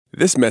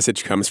This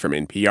message comes from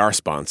NPR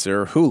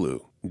sponsor Hulu.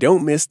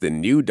 Don't miss the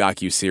new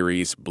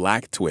docuseries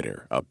Black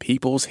Twitter, A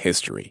People's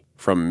History.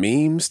 From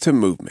memes to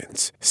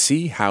movements,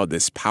 see how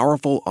this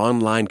powerful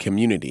online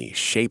community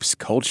shapes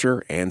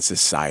culture and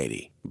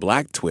society.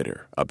 Black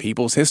Twitter, A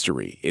People's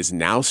History is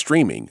now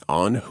streaming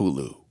on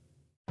Hulu.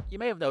 You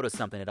may have noticed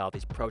something at all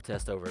these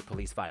protests over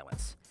police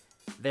violence.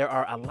 There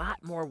are a lot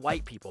more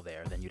white people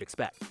there than you'd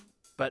expect.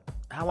 But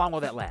how long will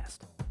that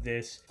last?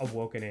 This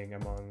awakening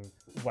among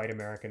white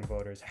American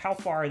voters, how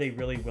far are they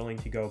really willing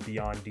to go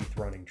beyond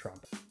dethroning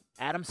Trump?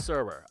 Adam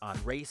Serwer on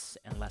race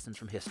and lessons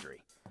from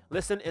history.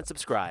 Listen and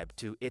subscribe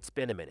to It's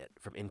Been a Minute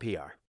from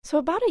NPR. So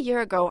about a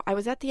year ago, I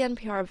was at the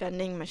NPR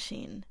vending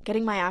machine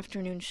getting my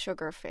afternoon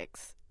sugar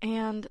fix,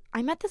 and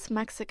I met this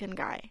Mexican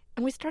guy,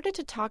 and we started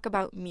to talk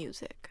about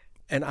music.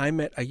 And I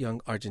met a young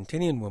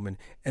Argentinian woman,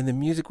 and the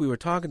music we were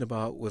talking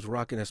about was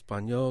rock en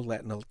español,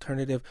 Latin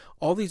alternative,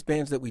 all these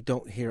bands that we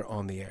don't hear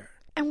on the air.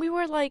 And we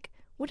were like,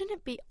 wouldn't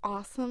it be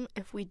awesome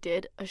if we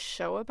did a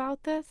show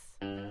about this?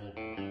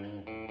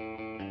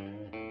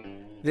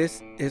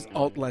 This is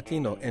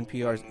Alt.Latino,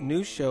 NPR's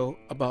new show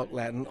about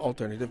Latin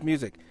alternative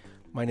music.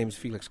 My name is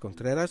Felix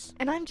Contreras.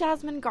 And I'm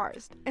Jasmine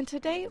Garst. And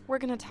today we're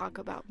going to talk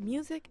about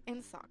music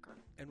and soccer.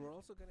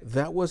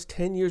 That was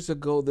 10 years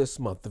ago this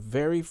month, the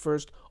very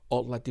first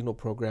Alt.Latino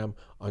program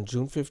on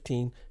June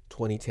 15,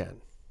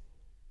 2010.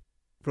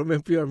 From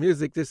NPR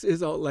Music, this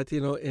is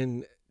Alt.Latino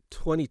in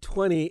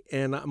 2020,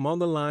 and I'm on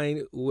the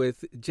line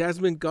with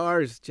Jasmine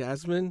Garst.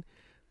 Jasmine,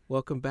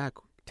 welcome back.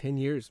 10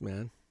 years,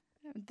 man.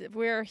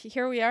 We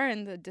are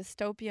in the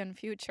dystopian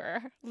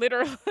future,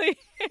 literally.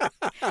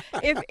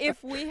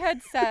 if we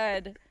had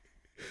said,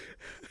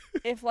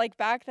 if like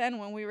back then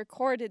when we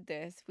recorded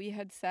this, we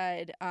had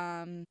said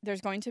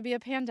there's going to be a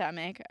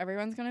pandemic,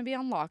 everyone's going to be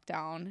on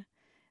lockdown,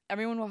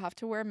 everyone will have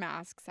to wear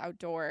masks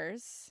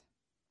outdoors.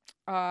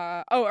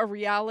 A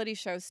reality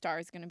show star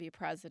is going to be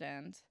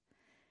president.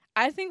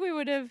 I think we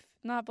would have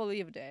not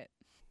believed it.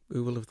 We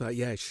would have thought,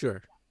 yeah,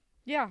 sure.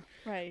 Yeah,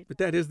 right. But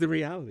that is the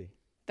reality.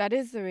 That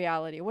is the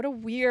reality. What a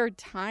weird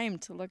time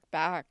to look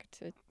back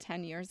to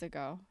 10 years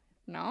ago,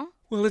 no?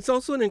 Well, it's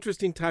also an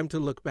interesting time to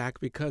look back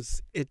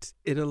because it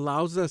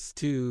allows us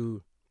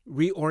to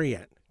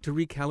reorient, to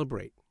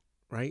recalibrate,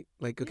 right?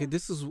 Like, okay,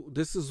 this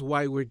is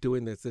why we're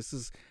doing this. This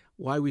is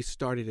why we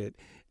started it,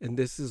 and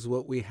this is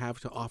what we have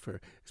to offer,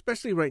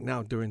 especially right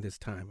now during this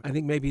time. I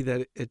think maybe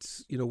that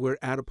it's, we're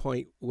at a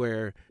point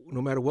where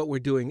no matter what we're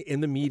doing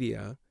in the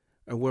media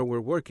and where we're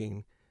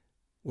working,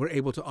 we're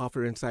able to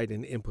offer insight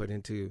and input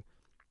into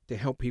to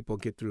help people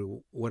get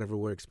through whatever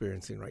we're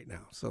experiencing right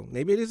now. So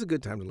maybe it is a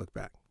good time to look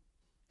back.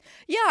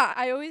 Yeah,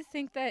 I always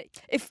think that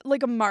if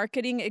like a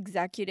marketing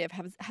executive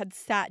had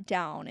sat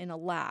down in a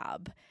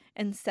lab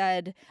and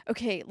said,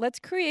 okay, let's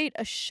create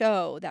a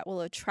show that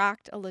will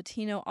attract a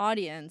Latino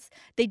audience,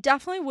 they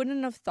definitely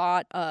wouldn't have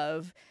thought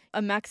of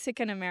a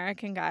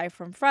Mexican-American guy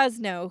from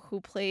Fresno who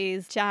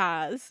plays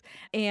jazz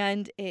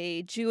and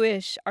a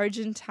Jewish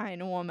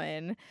Argentine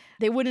woman.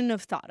 They wouldn't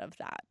have thought of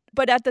that.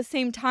 But at the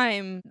same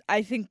time,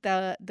 I think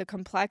the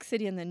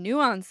complexity and the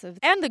nuance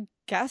and the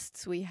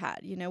guests we had,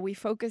 we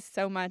focused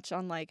so much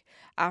on like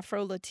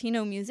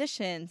Afro-Latino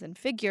musicians and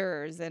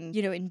figures and,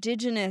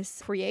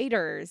 indigenous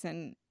creators.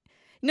 And,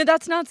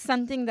 that's not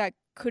something that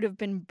could have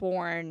been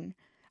born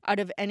out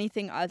of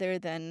anything other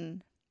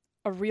than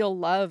a real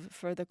love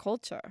for the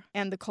culture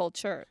and the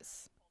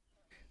cultures.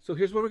 So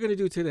here's what we're going to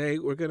do today.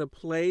 We're going to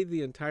play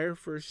the entire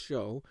first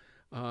show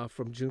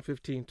from June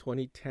 15,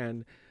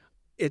 2010.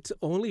 It's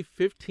only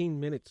 15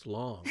 minutes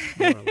long,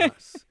 more or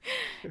less.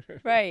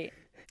 Right.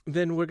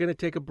 Then we're going to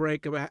take a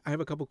break. I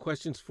have a couple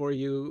questions for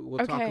you.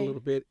 We'll talk a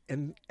little bit.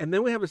 And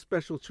then we have a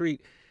special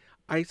treat.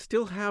 I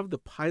still have the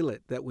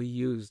pilot that we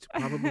used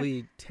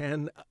probably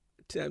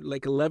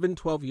 11,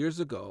 12 years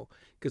ago,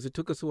 because it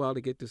took us a while to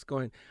get this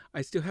going.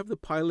 I still have the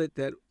pilot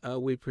that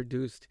we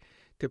produced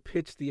to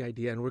pitch the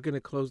idea, and we're going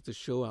to close the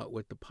show out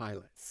with the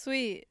pilot.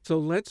 Sweet. So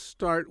let's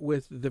start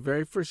with the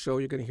very first show.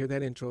 You're going to hear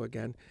that intro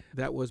again.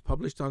 That was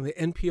published on the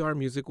NPR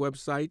Music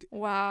website.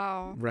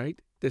 Wow. Right?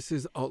 This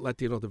is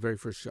Alt.Latino, the very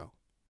first show.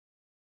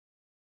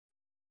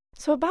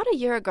 So about a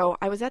year ago,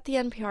 I was at the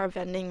NPR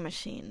vending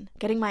machine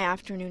getting my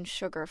afternoon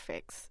sugar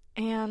fix,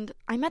 and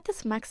I met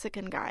this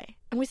Mexican guy,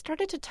 and we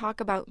started to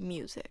talk about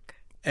music.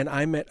 And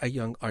I met a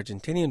young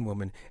Argentinian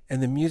woman,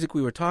 and the music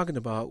we were talking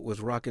about was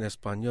rock en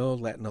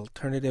español, Latin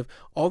alternative,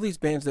 all these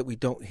bands that we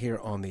don't hear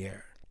on the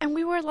air. And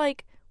we were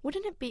like,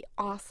 wouldn't it be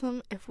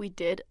awesome if we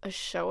did a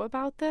show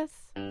about this?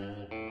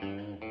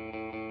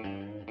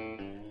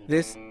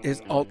 This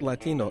is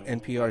Alt.Latino,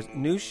 NPR's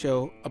new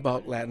show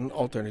about Latin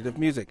alternative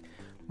music.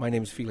 My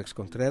name is Felix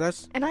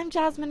Contreras. And I'm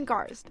Jasmine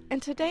Garst.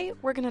 And today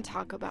we're going to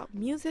talk about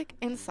music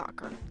and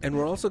soccer. And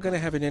we're also going to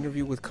have an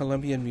interview with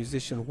Colombian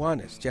musician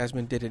Juanes.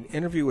 Jasmine did an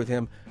interview with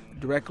him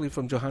directly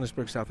from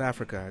Johannesburg, South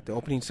Africa at the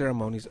opening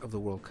ceremonies of the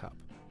World Cup.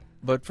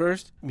 But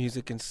first,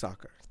 music and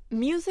soccer.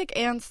 Music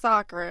and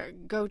soccer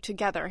go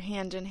together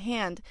hand in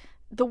hand.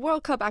 The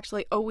World Cup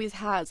actually always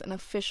has an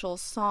official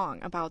song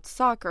about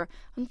soccer.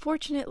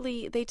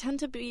 Unfortunately, they tend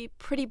to be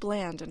pretty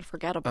bland and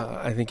forgettable.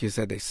 I think you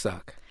said they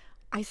suck.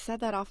 I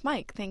said that off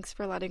mic. Thanks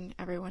for letting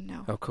everyone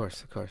know. Of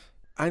course.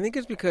 I think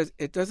it's because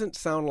it doesn't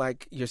sound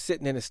like you're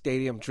sitting in a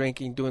stadium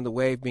drinking, doing the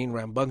wave, being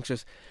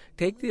rambunctious.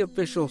 Take the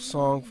official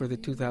song for the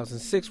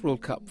 2006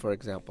 World Cup, for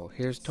example.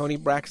 Here's Toni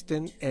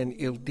Braxton and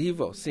Il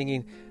Divo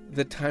singing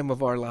The Time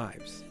of Our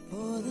Lives.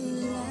 For the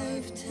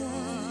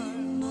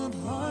lifetime of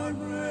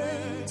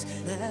heartbreaks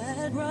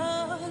that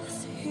brought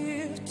us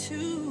here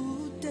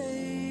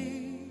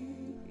today.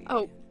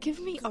 Oh, give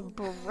me a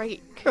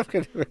break.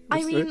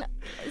 I mean,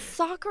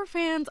 soccer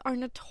fans are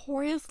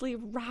notoriously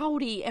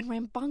rowdy and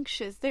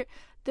rambunctious.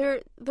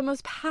 They're the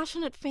most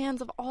passionate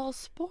fans of all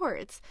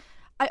sports.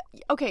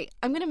 Okay,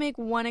 I'm going to make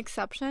one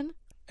exception.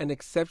 An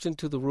exception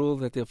to the rule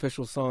that the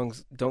official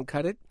songs don't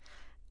cut it?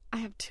 I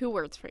have 2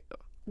 words for you.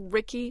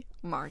 Ricky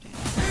Martin.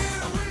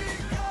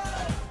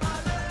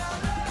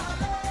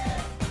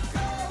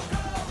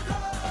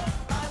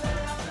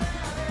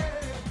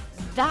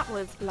 That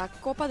was La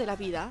Copa de la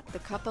Vida, the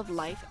Cup of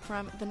Life,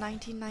 from the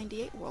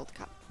 1998 World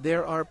Cup.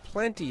 There are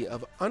plenty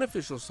of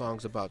unofficial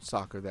songs about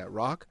soccer that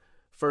rock.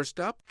 First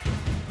up,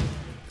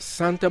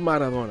 Santa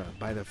Maradona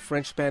by the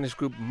French-Spanish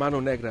group Mano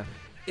Negra.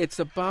 It's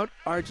about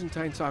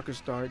Argentine soccer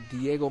star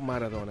Diego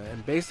Maradona,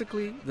 and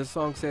basically the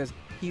song says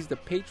he's the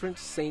patron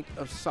saint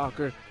of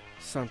soccer,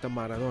 Santa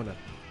Maradona.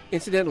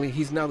 Incidentally,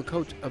 he's now the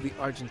coach of the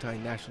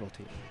Argentine national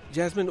team.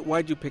 Jasmine,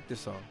 why'd you pick this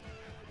song?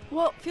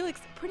 Well, Felix,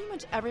 pretty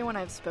much everyone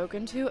I've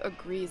spoken to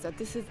agrees that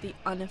this is the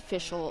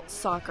unofficial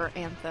soccer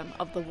anthem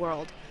of the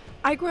world.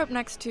 I grew up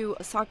next to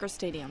a soccer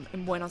stadium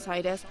in Buenos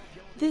Aires.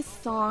 This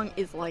song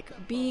is like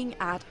being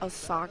at a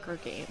soccer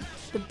game.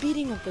 The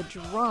beating of the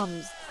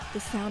drums,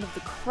 the sound of the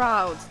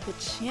crowds, the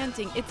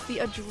chanting, it's the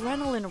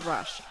adrenaline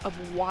rush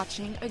of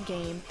watching a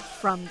game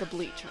from the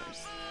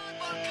bleachers.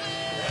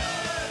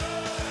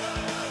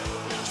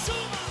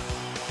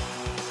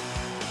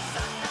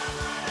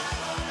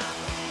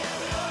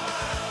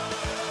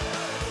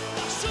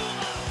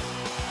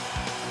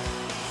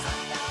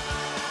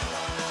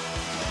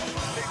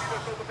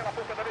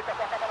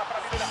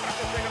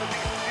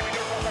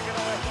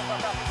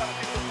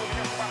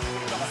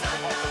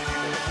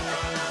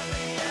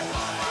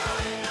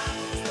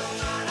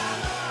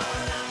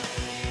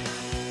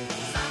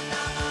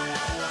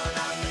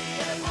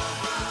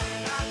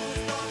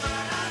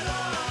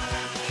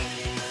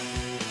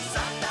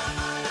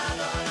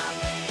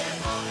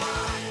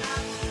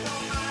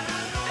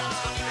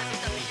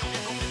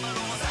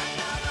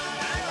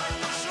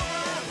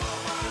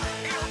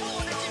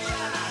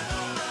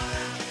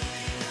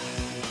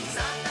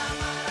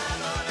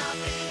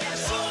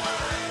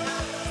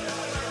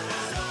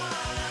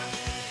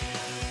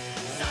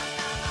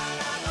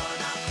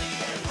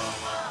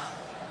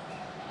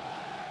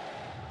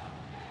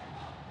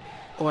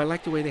 Oh, I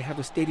like the way they have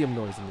the stadium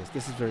noise in this.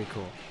 This is very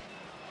cool.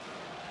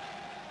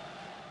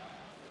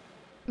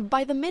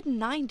 By the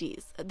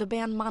mid-90s, the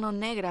band Mano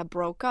Negra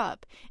broke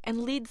up, and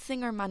lead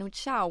singer Manu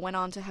Chao went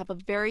on to have a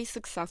very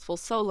successful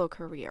solo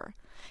career.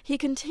 He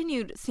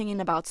continued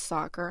singing about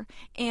soccer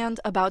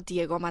and about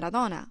Diego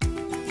Maradona.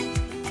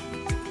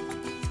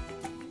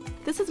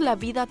 This is La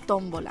Vida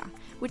Tombola,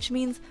 which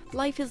means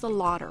life is a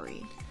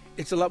lottery.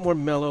 It's a lot more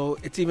mellow.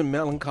 It's even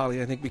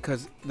melancholy, I think,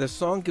 because the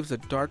song gives a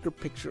darker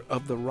picture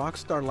of the rock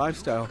star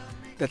lifestyle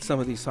that some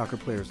of these soccer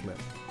players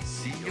live.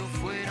 Si yo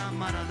fuera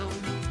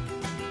Maradona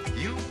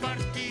y un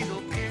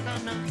partido que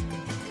ganar,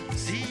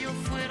 si yo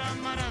fuera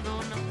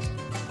Maradona,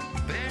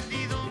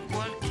 perdido en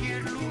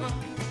cualquier lugar,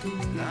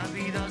 la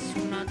vida es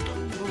una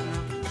tómbola,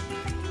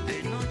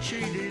 de noche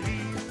y de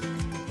día,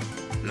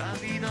 la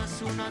vida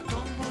es una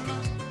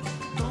tómbola,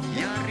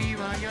 y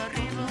arriba,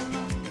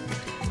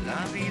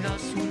 la vida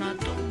es una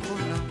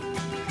tómbola,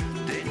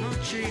 de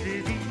noche y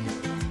de día,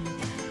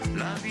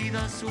 la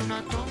vida es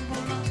una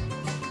tómbola,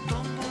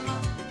 tómbola,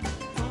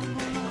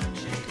 tómbola,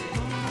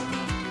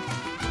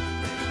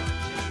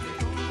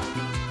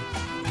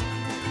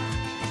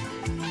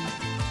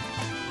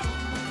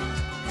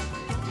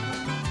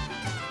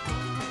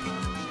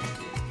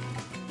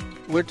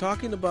 We're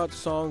talking about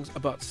songs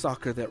about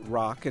soccer that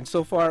rock, and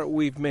so far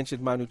we've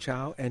mentioned Manu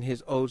Chao and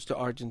his odes to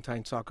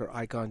Argentine soccer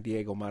icon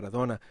Diego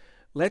Maradona.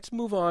 Let's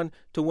move on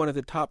to one of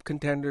the top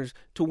contenders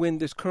to win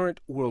this current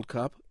World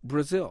Cup,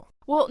 Brazil.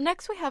 Well,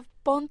 next we have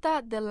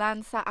Ponta de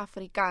Lança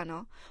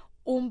Africano,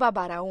 Umba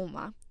Bara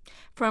Uma,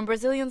 from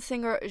Brazilian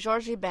singer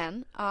Jorge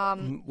Ben.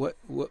 What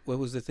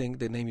was the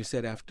name you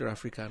said after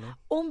Africano?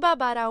 Umba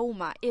Bara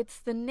Uma. It's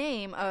the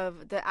name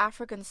of the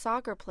African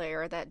soccer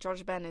player that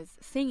Jorge Ben is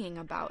singing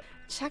about.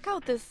 Check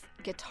out this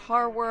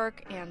guitar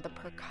work and the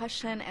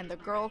percussion and the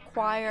girl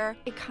choir.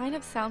 It kind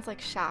of sounds like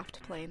Shaft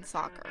playing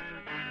soccer.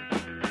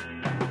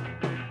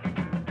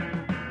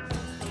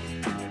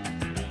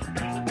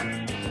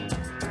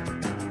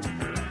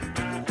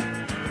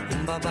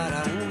 Umba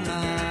bara uma,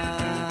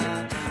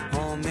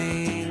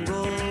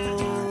 Flamengo.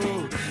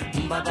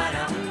 Umba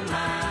bara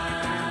uma,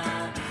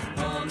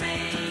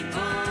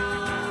 Flamengo.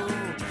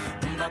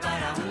 Umba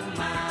bara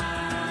uma,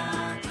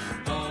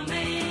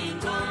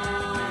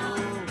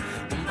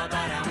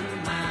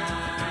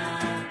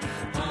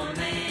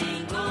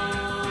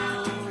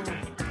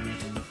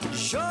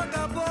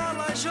 Joga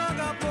bola,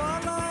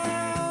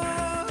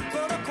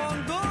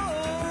 corocondô.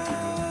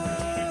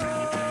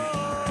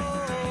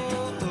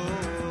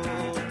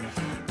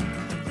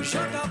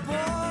 Joga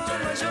bola,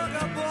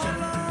 jogador.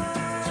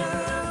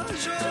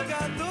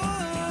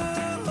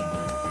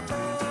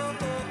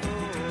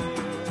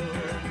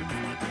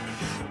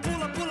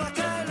 Pula, pula,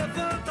 cai,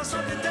 levanta,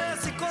 sobe,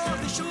 desce,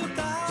 corre,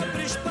 chuta,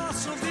 abre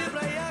espaço,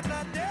 vibra e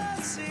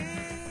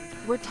agradece.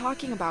 We're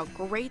talking about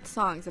great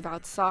songs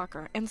about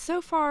soccer, and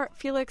so far,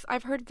 Felix,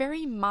 I've heard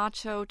very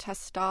macho,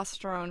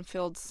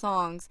 testosterone-filled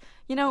songs.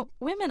 You know,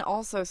 women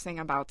also sing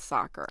about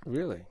soccer.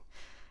 Really?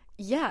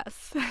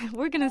 Yes,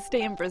 we're gonna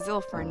stay in Brazil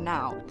for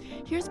now.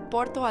 Here's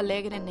Porto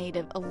Alegre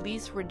native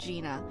Elis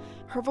Regina.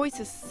 Her voice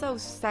is so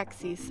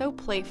sexy, so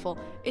playful.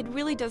 It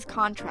really does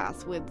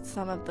contrast with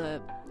some of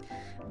the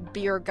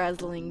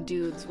beer-guzzling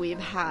dudes we've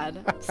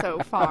had so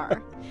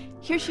far.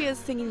 Here she is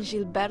singing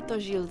Gilberto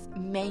Gil's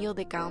Meio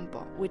de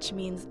Campo, which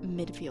means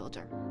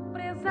midfielder.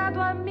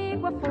 Prezado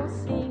amigo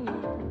Afonsinho,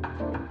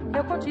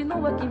 eu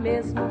continuo aqui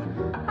mesmo,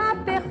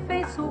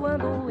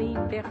 aperfeiçoando o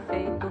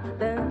imperfeito,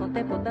 dando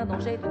tempo,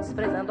 dando jeito,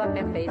 desprezando a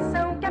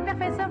perfeição, que a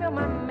perfeição é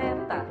uma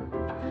meta,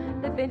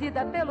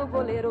 defendida pelo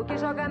goleiro que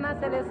joga na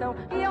seleção,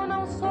 e eu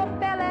não sou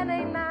Pelé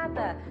nem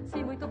nada,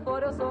 se muito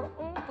for eu sou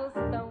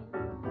tostão.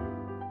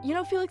 You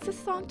know, Felix, this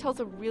song tells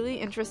a really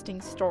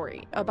interesting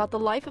story about the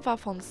life of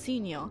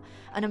Afonsinho,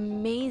 an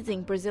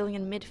amazing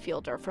Brazilian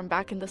midfielder from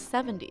back in the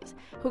 70s,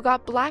 who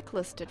got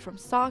blacklisted from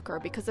soccer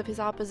because of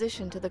his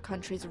opposition to the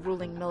country's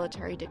ruling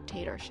military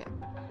dictatorship.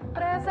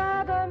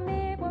 Prezado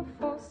amigo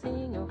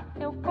Afonsinho,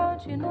 eu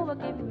continuo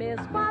aqui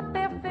mesmo,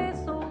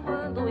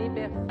 aperfeiçoando o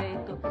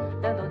imperfeito,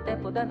 dando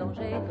tempo, dando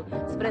jeito,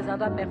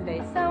 desprezando a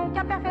perfeição, que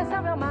a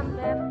perfeição é uma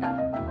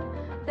meta,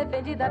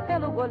 defendida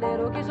pelo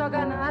goleiro que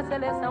joga na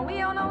seleção,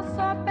 e eu não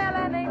sou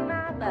Pelé nem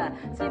nada,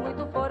 se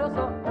muito for eu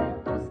sou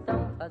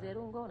tostão, fazer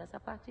gol nessa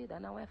partida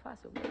não é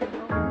fácil, meu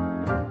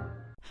irmão.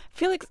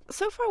 Felix,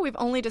 so far we've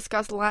only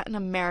discussed Latin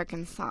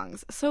American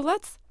songs, so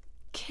let's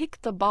kick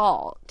the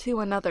ball to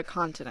another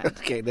continent.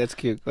 Okay, that's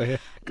cute. Go ahead.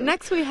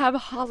 Next we have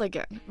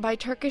Holigan by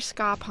Turkish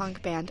ska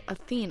punk band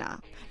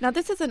Athena. Now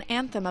this is an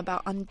anthem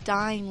about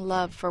undying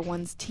love for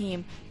one's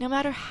team, no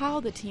matter how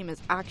the team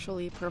is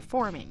actually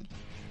performing.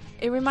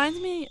 It reminds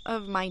me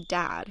of my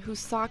dad, whose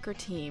soccer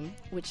team,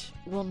 which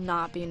will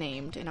not be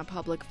named in a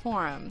public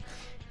forum,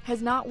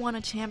 has not won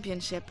a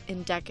championship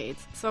in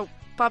decades. So,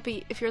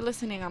 Papi, if you're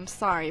listening, I'm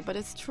sorry, but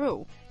it's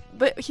true.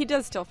 But he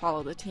does still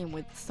follow the team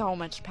with so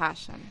much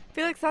passion.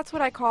 Felix, that's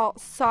what I call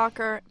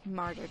soccer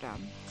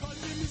martyrdom.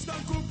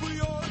 Kalbimizden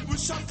kopuyor bu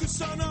şarkı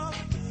sana.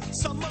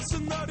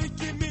 Sanmasınlar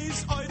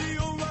ikimiz ayrı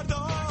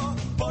yollarda.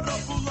 Para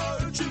pula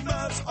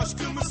ölçülmez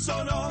aşkımız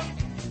sana.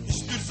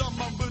 Hiçbir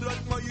zaman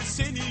bırakmayız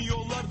seni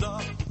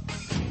yollarda.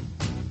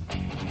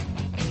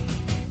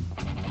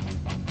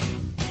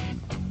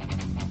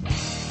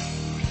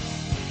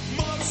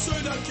 Mar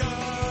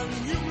söylerken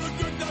yumruk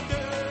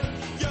göklerde.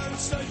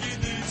 Gelse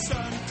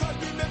yenilsen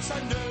kalbim hep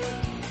sende.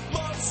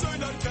 Mar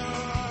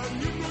söylerken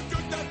yumruk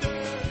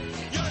göklerde.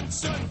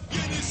 Yensen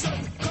yenilsen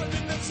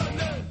kalbim hep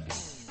sende.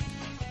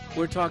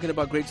 We're talking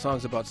about great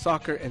songs about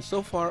soccer, and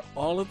so far,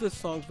 all of the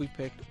songs we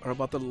picked are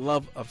about the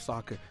love of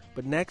soccer.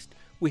 But next,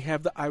 we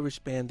have the Irish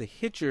band The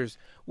Hitchers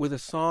with a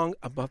song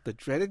about the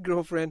dreaded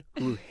girlfriend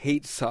who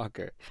hates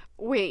soccer.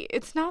 Wait,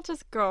 it's not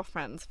just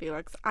girlfriends,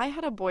 Felix. I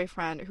had a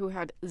boyfriend who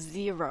had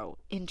zero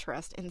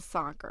interest in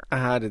soccer.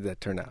 How did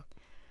that turn out?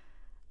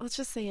 Let's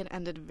just say it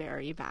ended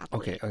very badly.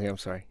 Okay, I'm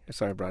sorry.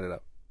 I brought it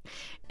up.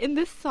 In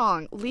this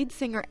song, lead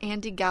singer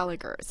Andy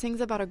Gallagher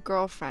sings about a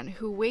girlfriend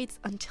who waits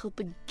until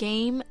the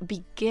game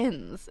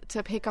begins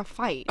to pick a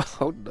fight.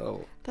 Oh,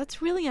 no.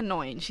 That's really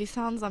annoying. She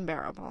sounds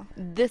unbearable.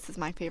 This is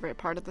my favorite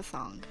part of the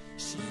song.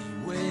 She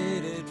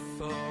waited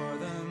for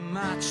the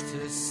match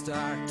to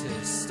start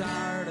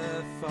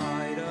a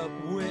fight up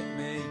with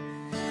me.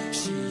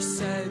 She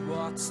said,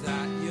 "What's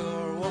that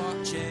you're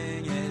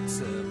watching?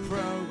 It's a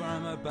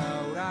program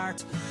about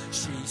art."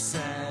 She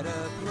said,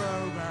 "A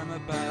program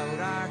about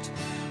art."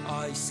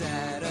 I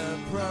said, "A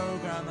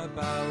program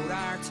about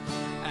art."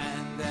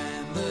 And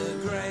then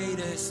the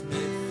greatest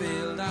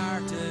midfield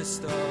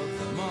artist of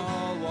them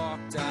all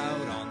walked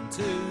out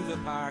onto the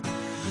park.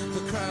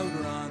 The crowd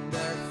were on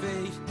their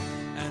feet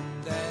and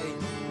they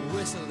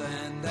whistled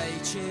and they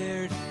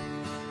cheered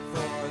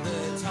for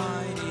the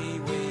tiny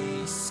wee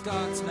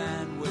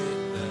Scotsman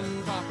with the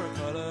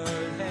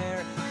copper-coloured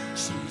hair.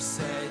 She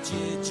said,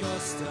 "You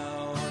just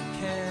don't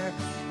care.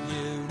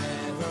 You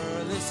never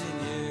listen,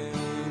 you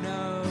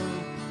know."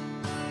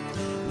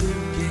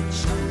 Luke get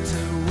jumped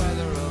to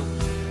Wetherell,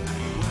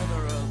 and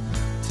Wetherell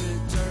to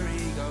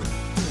Dorigo.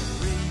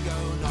 Dorigo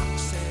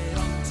knocks it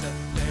onto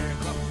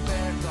Fairclough.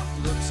 Fairclough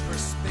looks for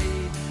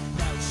speed.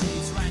 Now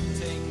she's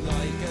ranting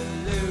like a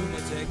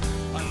lunatic.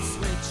 I'm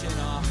switching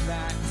off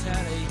that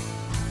telly.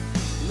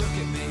 Look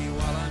at me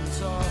while I'm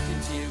talking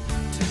to you.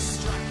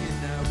 Distracted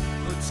now,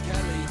 puts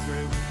Kelly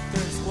through.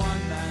 There's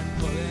one man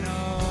pulling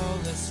all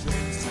the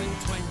strings and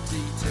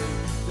 22.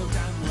 Though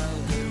damn well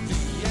who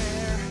the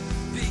air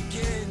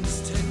begins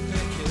to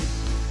thicken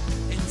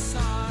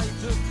inside.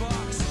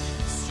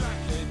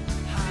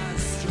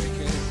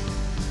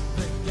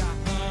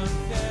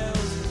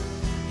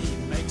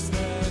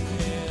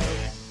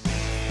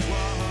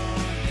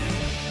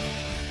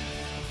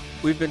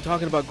 We've been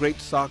talking about great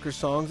soccer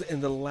songs,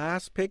 and the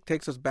last pick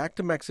takes us back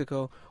to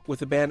Mexico with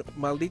the band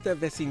Maldita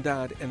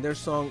Vecindad and their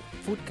song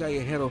Fut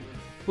Callejero,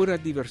 Pura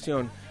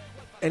Diversión.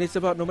 And it's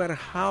about no matter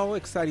how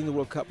exciting the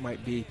World Cup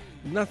might be,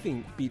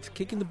 nothing beats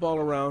kicking the ball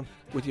around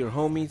with your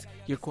homies,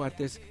 your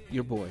cuates,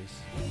 your boys.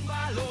 Un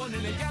balón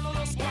en el llano,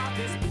 los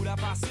cuates, pura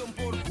pasión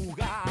por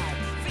jugar.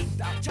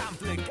 Finta,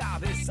 chanfle,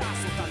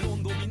 cabezazo,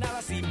 talón,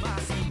 dominadas y más y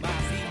más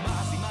y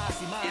más y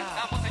más y más. Y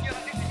estamos,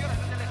 señoras y señores,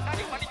 desde el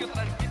estadio Amarillo,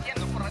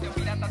 transmitiendo por Radio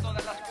Pirata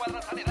todas las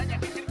cuadras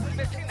aledañas y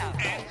circunvecinas.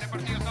 Este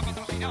partido está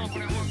patrocinado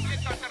por el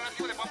movimiento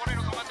alternativo de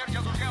pavoneros amateurs y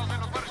asociados de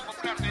los barrios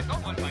populares de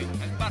todo el país.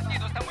 El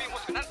partido está muy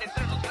emocionante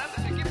entre los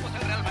grandes equipos,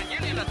 el Real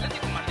Mañana y el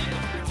Atlético Madrid.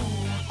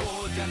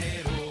 Fútbol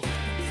llanero,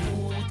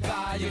 fútbol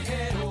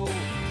callejero,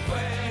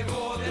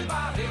 juego del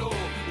barrio,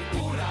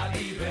 pura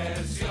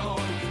diversión.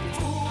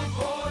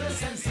 Fútbol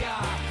esencia,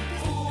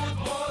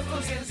 fútbol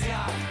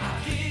conciencia,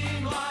 aquí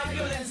no hay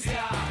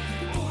violencia,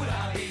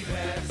 pura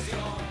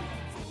diversión.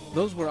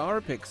 Those were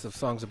our picks of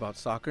songs about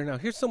soccer. Now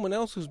here's someone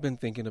else who's been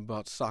thinking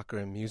about soccer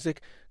and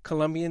music,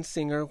 Colombian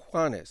singer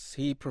Juanes.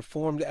 He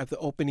performed at the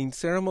opening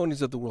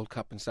ceremonies of the World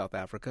Cup in South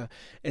Africa,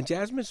 and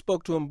Jasmine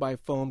spoke to him by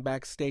phone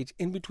backstage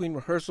in between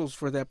rehearsals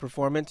for that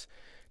performance.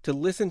 To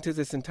listen to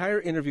this entire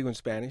interview in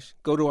Spanish,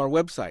 go to our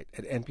website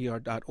at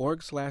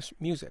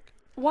npr.org/music.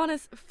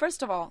 Juanes,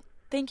 first of all,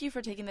 thank you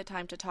for taking the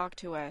time to talk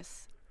to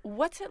us.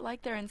 What's it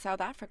like there in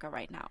South Africa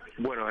right now?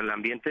 Bueno, el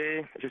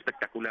ambiente es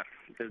espectacular.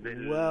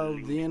 Well,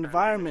 the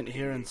environment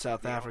here in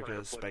South Africa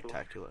is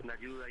spectacular.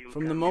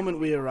 From the moment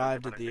we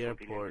arrived at the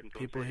airport,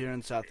 people here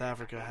in South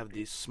Africa have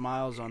these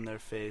smiles on their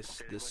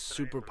face, this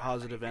super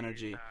positive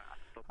energy.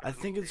 I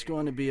think it's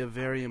going to be a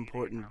very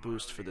important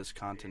boost for this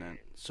continent.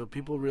 So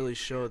people really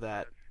show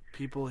that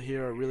people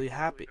here are really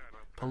happy,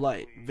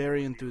 polite,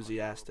 very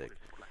enthusiastic.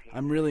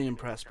 I'm really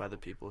impressed by the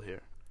people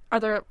here. Are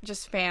there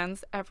just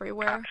fans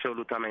everywhere?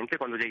 Absolutely.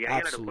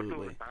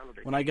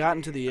 When I got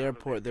into the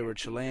airport, there were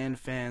Chilean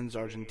fans,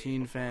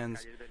 Argentine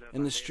fans.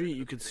 In the street,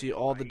 you could see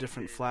all the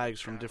different flags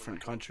from different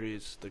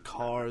countries, the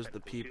cars, the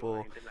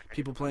people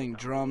playing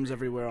drums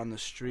everywhere on the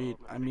street.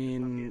 I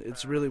mean,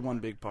 it's really one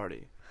big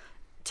party.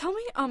 Tell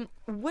me,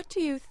 what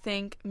do you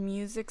think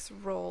music's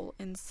role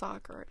in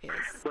soccer is?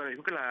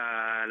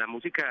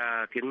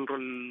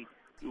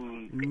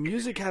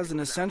 Music has an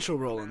essential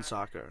role in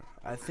soccer.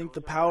 I think the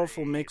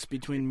powerful mix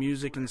between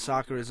music and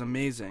soccer is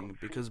amazing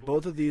because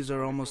both of these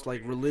are almost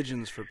like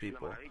religions for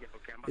people.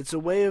 It's a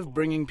way of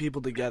bringing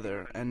people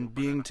together and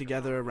being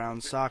together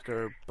around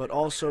soccer, but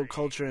also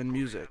culture and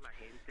music.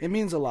 It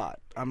means a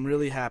lot. I'm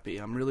really happy.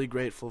 I'm really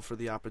grateful for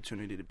the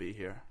opportunity to be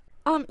here.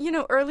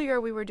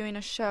 Earlier we were doing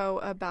a show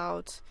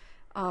about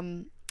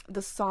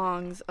the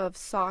songs of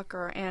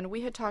soccer, and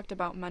we had talked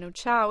about Manu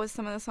Chao with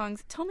some of the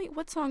songs. Tell me,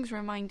 what songs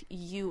remind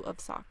you of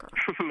soccer?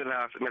 You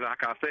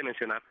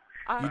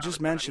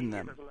just mentioned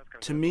them.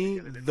 To me,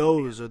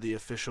 those are the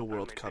official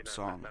World Cup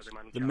songs,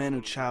 the Manu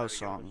Chao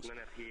songs.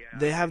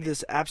 They have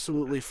this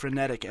absolutely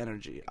frenetic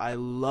energy. I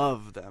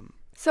love them.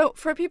 So,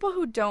 for people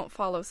who don't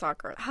follow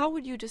soccer, how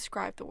would you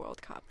describe the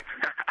World Cup?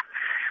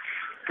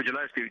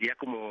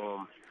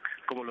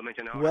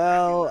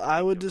 Well,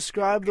 I would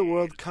describe the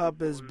World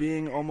Cup as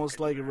being almost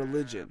like a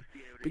religion,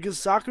 because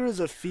soccer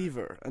is a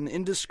fever, an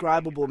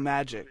indescribable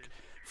magic.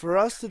 For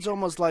us, it's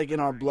almost like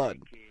in our blood.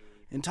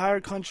 Entire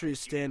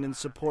countries stand in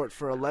support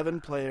for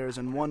 11 players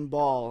and one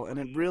ball, and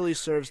it really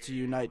serves to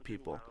unite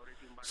people.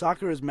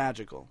 Soccer is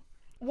magical.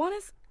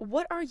 Juanes,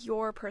 what are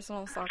your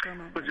personal soccer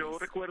memories?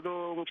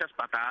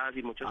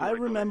 I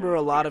remember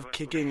a lot of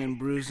kicking and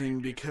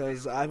bruising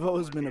because I've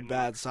always been a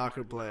bad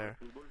soccer player.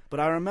 But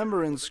I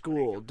remember in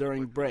school,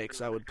 during breaks,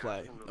 I would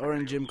play, or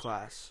in gym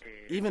class.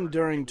 Even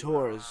during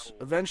tours,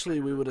 eventually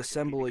we would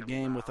assemble a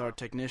game with our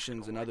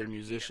technicians and other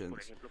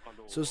musicians.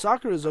 So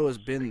soccer has always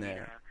been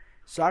there.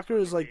 Soccer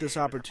is like this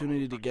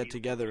opportunity to get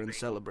together and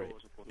celebrate.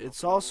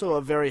 It's also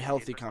a very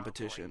healthy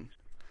competition.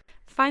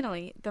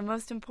 Finally, the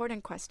most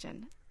important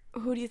question.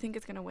 Who do you think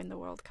is going to win the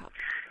World Cup?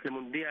 The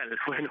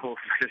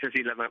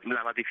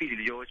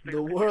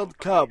World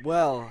Cup,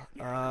 well,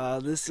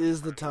 this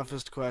is the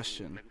toughest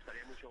question.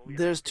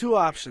 There's two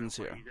options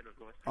here.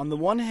 On the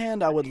one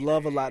hand, I would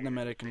love a Latin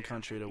American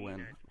country to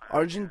win.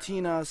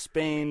 Argentina,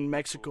 Spain,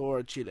 Mexico,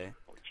 or Chile.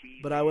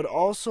 But I would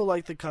also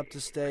like the cup to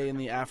stay in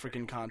the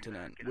African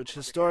continent, which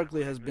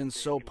historically has been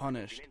so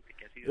punished.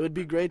 It would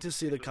be great to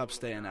see the cup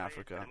stay in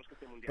Africa.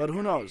 But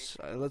who knows?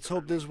 Let's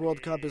hope this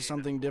World Cup is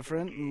something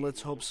different, and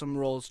let's hope some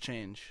roles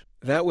change.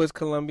 That was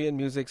Colombian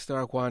music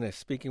star Juanes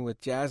speaking with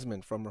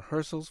Jasmine from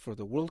rehearsals for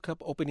the World Cup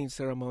opening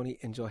ceremony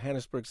in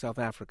Johannesburg, South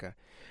Africa.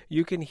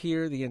 You can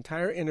hear the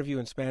entire interview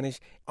in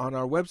Spanish on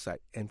our website,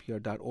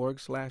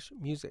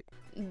 npr.org/music.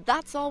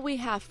 That's all we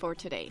have for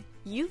today.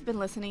 You've been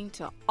listening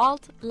to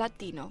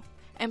Alt.Latino,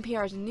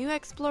 NPR's new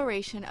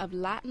exploration of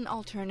Latin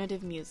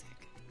alternative music.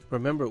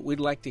 Remember,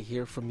 we'd like to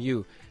hear from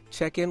you.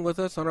 Check in with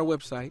us on our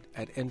website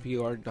at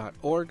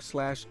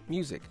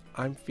npr.org/music.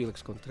 I'm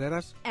Felix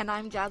Contreras. And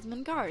I'm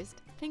Jasmine Garst.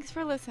 Thanks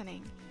for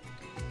listening.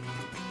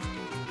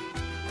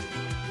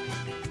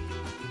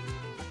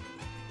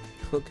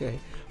 Okay,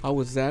 How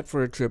was that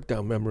for a trip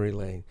down memory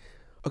lane?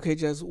 Okay,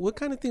 Jazz, what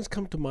kind of things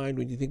come to mind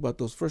when you think about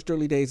those first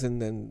early days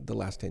and then the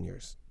last 10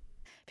 years?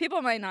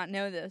 People might not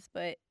know this,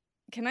 but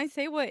can I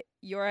say what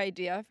your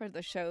idea for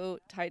the show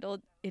title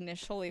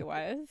initially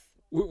was?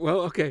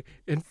 Well, okay,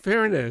 in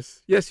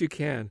fairness, yes, you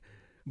can.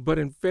 But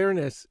in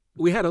fairness,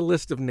 we had a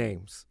list of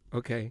names,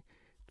 okay,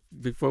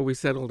 before we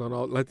settled on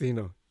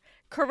Alt.Latino.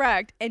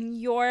 Correct. And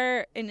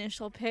your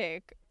initial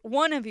pick,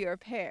 one of your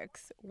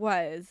picks,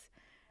 was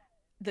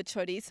the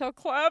Chorizo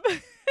Club.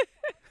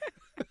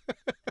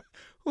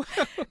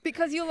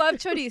 Because you love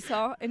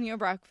chorizo in your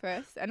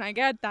breakfast, and I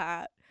get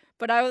that.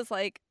 But I was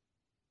like,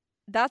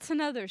 that's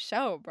another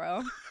show,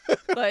 bro.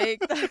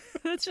 Like,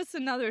 that's just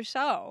another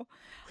show.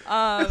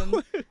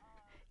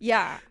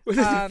 Yeah.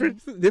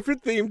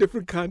 Different theme,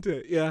 different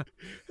content. Yeah.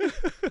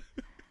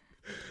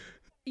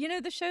 You know,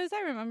 the shows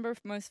I remember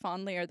most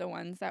fondly are the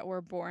ones that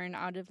were born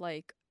out of,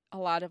 like, a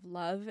lot of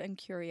love and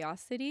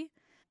curiosity.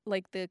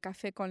 Like the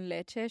Café con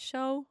Leche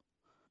show,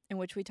 in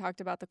which we talked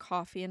about the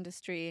coffee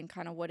industry and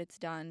kind of what it's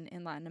done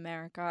in Latin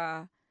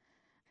America.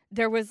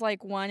 There was,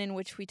 like, one in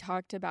which we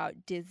talked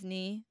about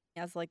Disney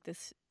as, like,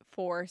 this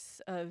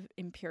force of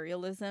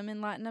imperialism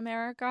in Latin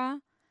America.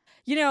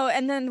 You know,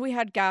 and then we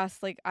had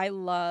guests. Like, I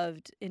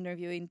loved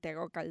interviewing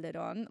Tego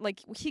Calderon.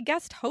 Like, he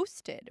guest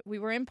hosted. We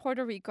were in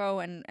Puerto Rico,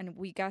 and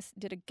we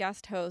did a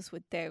guest host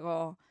with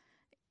Tego.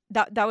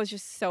 That was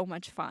just so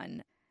much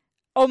fun.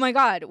 Oh, my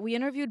God. We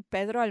interviewed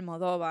Pedro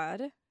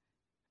Almodóvar.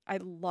 I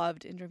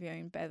loved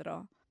interviewing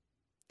Pedro.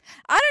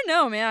 I don't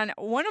know, man.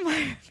 One of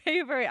my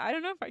favorite, I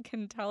don't know if I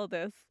can tell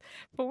this,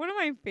 but one of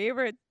my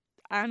favorite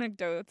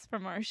anecdotes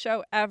from our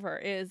show ever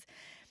is,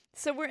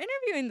 so we're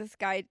interviewing this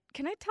guy.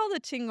 Can I tell the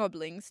Chingo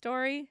Bling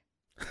story?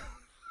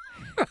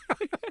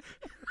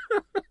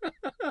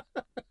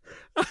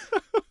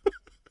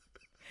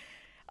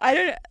 I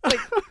don't know. Like,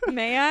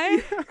 may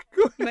I?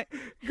 Yeah,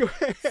 go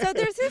ahead. So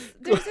there's this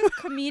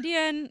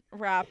comedian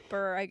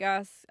rapper, I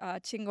guess,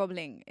 Chingo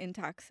Bling in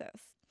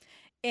Texas.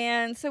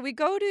 And so we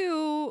go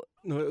to...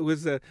 No, it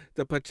was the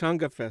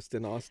Pachanga Fest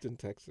in Austin,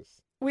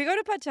 Texas. We go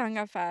to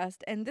Pachanga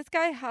Fest, and this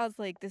guy has,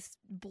 like, this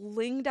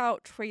blinged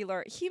out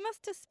trailer. He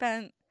must have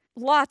spent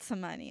lots of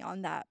money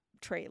on that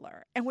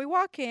trailer. And we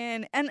walk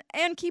in, and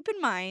keep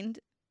in mind,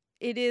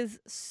 it is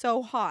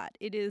so hot.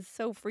 It is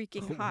so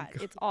freaking hot.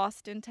 It's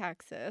Austin,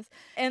 Texas.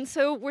 And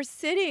so we're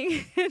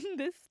sitting in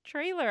this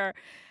trailer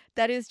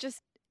that is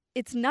just,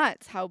 it's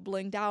nuts how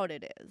blinged out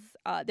it is.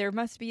 There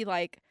must be,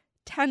 like,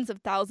 tens of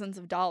thousands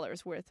of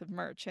dollars worth of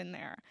merch in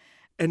there.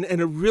 And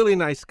a really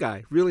nice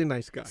guy.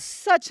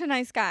 Such a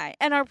nice guy.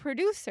 And our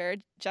producer,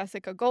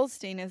 Jessica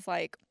Goldstein, is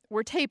like,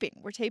 we're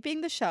taping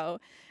the show.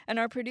 And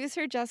our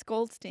producer, Jess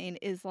Goldstein,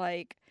 is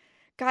like,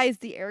 guys,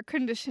 the air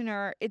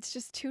conditioner, it's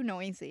just too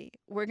noisy.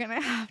 We're going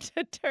to have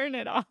to turn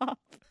it off.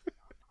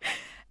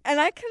 And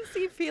I can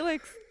see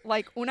Felix,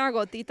 like, una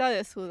gotita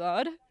de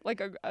sudor,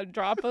 like a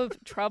drop of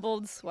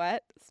troubled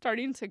sweat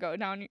starting to go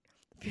down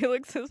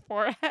Felix's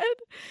forehead.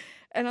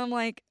 And I'm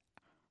like,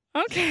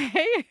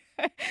 okay.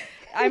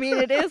 I mean,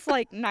 it is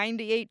like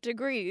 98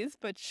 degrees,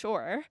 but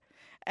sure.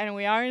 And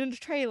we are in a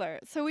trailer.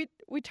 So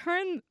we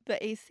turn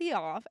the AC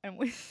off and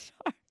we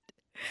start.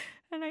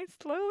 And I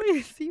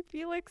slowly see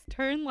Felix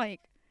turn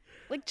like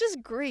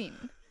just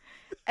green.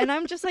 And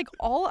I'm just like,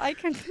 all I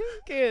can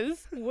think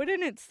is,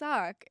 wouldn't it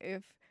suck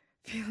if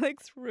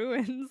Felix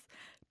ruins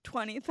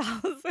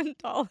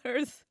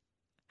 $20,000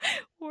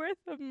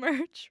 worth of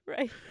merch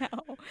right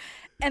now?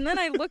 And then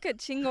I look at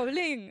Chingo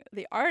Bling,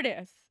 the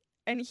artist,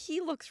 and he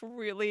looks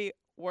really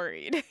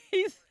worried.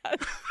 He's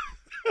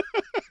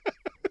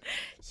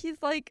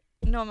like,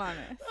 no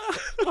mames.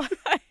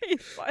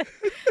 He's like,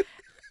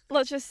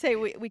 let's just say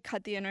we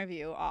cut the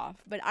interview off.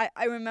 But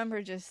I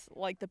remember just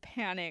like the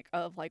panic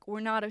of like, we're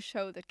not a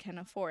show that can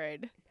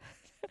afford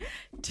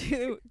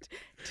to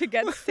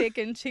get sick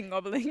in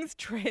Chingo Bling's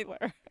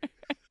trailer.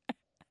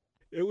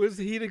 It was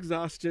heat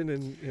exhaustion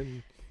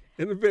and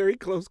in very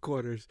close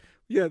quarters.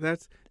 Yeah,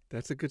 that's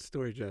a good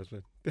story,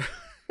 Jasmine.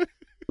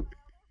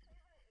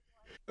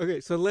 Okay,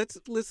 so let's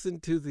listen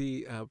to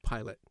the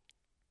pilot.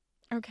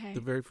 Okay.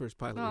 The very first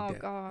pilot we did.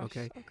 Oh, gosh.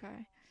 Okay.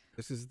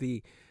 This is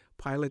the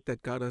pilot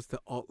that got us the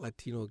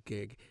Alt.Latino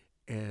gig,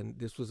 and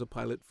this was a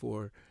pilot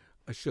for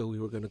a show we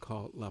were going to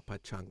call La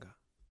Pachanga.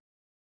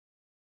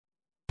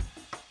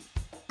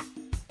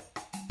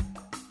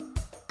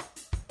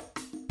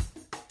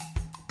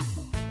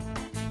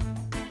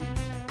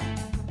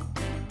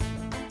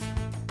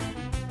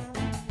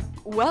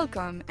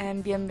 Welcome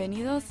and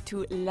bienvenidos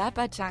to La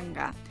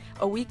Pachanga,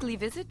 a weekly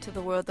visit to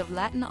the world of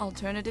Latin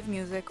alternative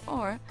music,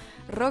 or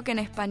rock en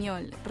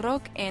español,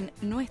 rock en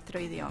nuestro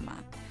idioma,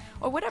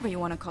 or whatever you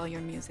want to call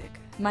your music.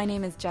 My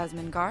name is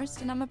Jasmine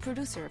Garst, and I'm a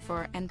producer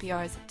for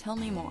NPR's Tell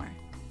Me More.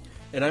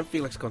 And I'm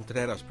Felix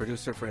Contreras,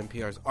 producer for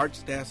NPR's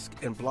Arts Desk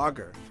and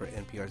blogger for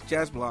NPR's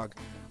Jazz Blog,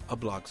 A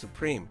Blog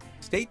Supreme.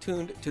 Stay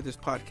tuned to this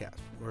podcast.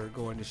 We're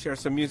going to share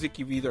some music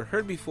you've either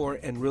heard before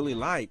and really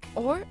like,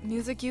 or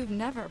music you've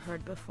never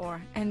heard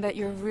before and that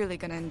you're really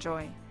going to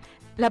enjoy.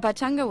 La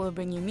Pachanga will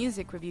bring you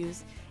music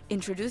reviews,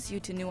 introduce you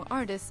to new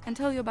artists, and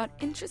tell you about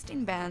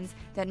interesting bands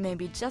that may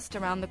be just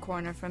around the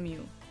corner from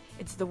you.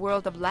 It's the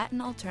world of Latin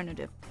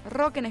alternative,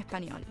 rock en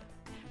español,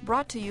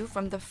 brought to you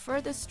from the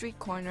furthest street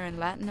corner in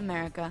Latin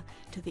America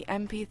to the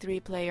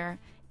MP3 player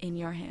in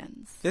your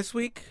hands. This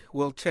week,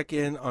 we'll check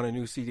in on a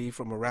new CD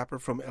from a rapper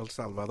from El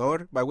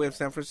Salvador by way of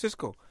San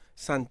Francisco,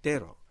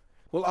 Santero.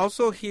 We'll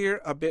also hear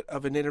a bit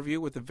of an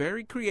interview with a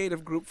very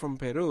creative group from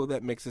Peru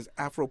that mixes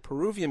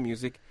Afro-Peruvian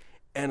music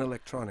and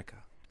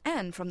electronica.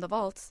 And from the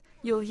vaults,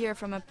 you'll hear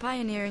from a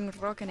pioneering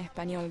rock en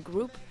español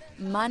group,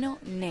 Mano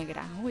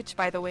Negra, which,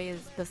 by the way,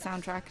 is the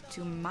soundtrack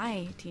to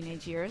my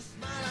teenage years.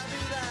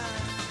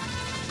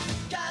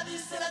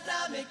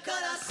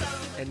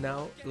 And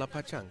now, La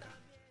Pachanga.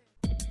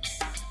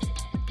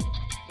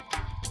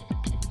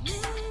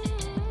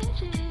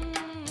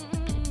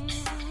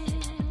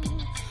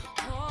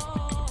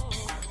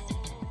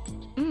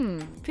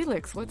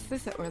 Felix, what's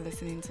this that we're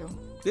listening to?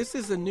 This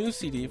is a new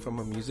CD from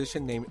a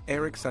musician named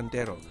Eric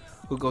Santero,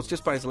 who goes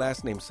just by his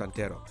last name,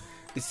 Santero.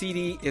 The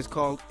CD is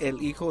called El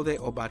Hijo de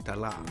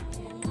Obatala.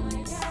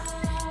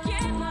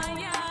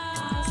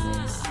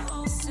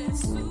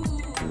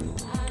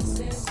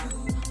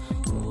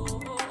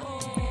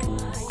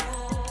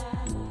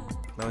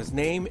 Now, his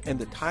name and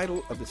the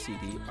title of the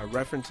CD are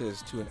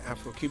references to an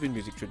Afro-Cuban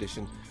music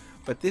tradition,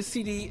 but this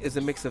CD is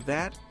a mix of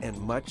that and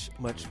much,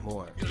 much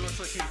more. Yo no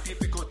soy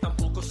científico,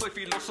 tampoco soy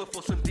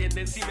filósofo, se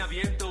entienden si me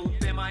aviento un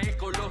tema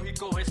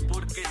ecológico, es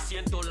porque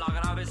siento la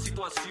grave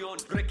situación,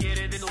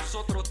 requiere de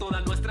nosotros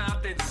toda nuestra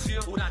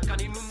atención.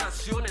 Huracán,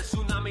 inundaciones,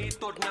 tsunami,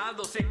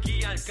 tornado,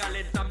 sequía, el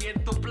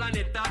calentamiento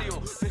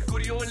planetario,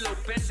 mercurio en los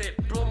peces,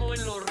 plomo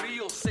en los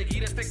ríos,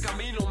 seguir este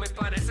camino me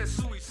parece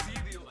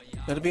suicidio.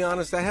 Now, to be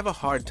honest, I have a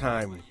hard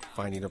time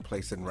finding a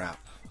place in rap.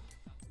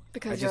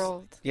 Because you're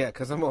old. Yeah,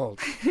 because I'm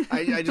old.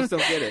 I just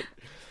don't get it.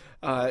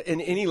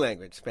 In any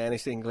language,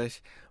 Spanish,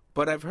 English.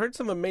 But I've heard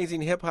some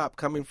amazing hip-hop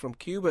coming from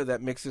Cuba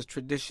that mixes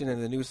tradition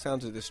and the new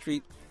sounds of the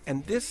street.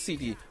 And this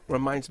CD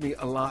reminds me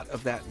a lot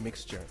of that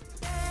mixture.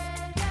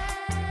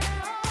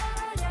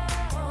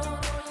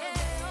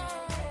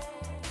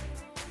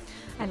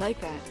 I like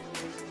that.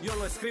 Yo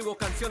no escribo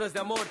canciones de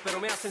amor, pero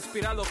me has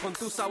inspirado con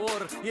tu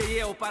sabor.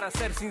 Yeah, para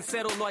ser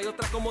sincero, no hay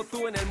otra como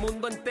tú en el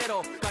mundo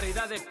entero.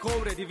 Paridad de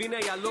cobre, divina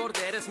y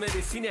alorde, eres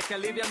medicina que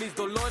alivia mis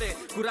dolores.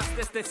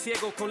 Curaste este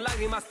ciego, con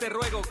lágrimas te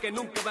ruego que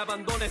nunca me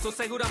abandones o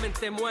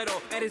seguramente muero.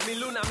 Eres mi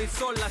luna, mi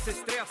sol, las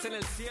estrellas en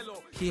el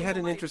cielo. He had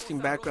an interesting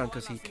background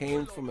because he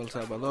came from El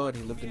Salvador.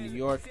 He lived in New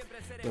York,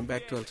 went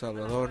back to El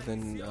Salvador,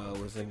 then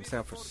was in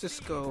San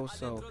Francisco.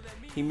 So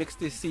he mixed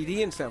this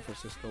CD in San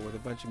Francisco with a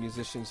bunch of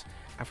musicians,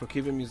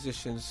 Afro-Cuban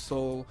musicians,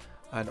 soul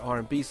and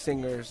R&B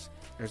singers.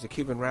 There's a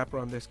Cuban rapper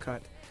on this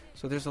cut.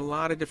 So there's a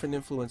lot of different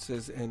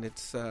influences, and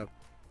it's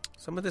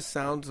some of the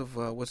sounds of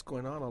what's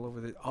going on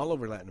all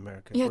over Latin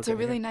America. Yeah, it's a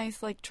really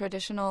nice, like,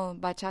 traditional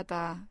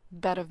bachata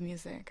bed of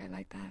music. I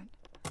like that.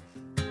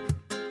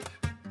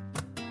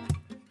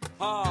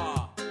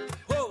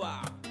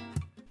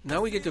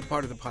 Now we get to a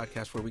part of the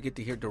podcast where we get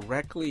to hear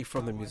directly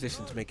from the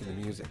musicians making the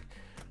music.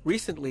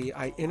 Recently,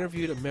 I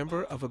interviewed a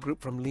member of a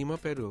group from Lima,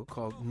 Peru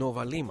called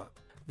Nova Lima.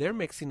 They're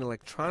mixing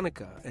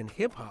electronica and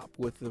hip-hop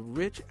with the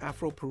rich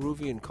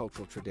Afro-Peruvian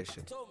cultural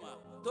tradition.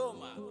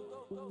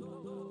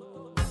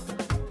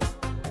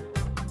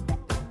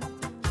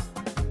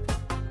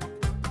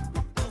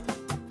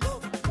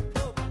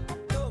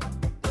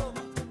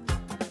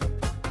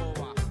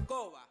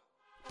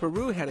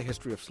 Peru had a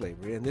history of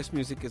slavery, and this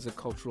music is a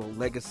cultural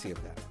legacy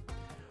of that.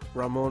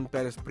 Ramon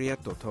Perez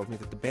Prieto told me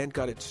that the band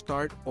got its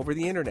start over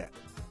the internet.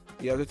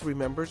 The other three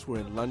members were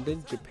in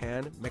London,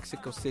 Japan,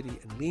 Mexico City,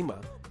 and Lima,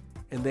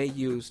 and they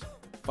used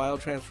file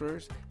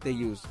transfers, they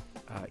used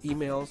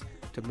emails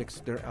to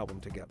mix their album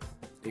together.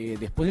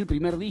 Después del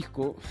primer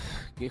disco,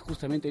 que es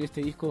justamente en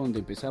este disco donde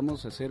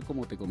empezamos a hacer,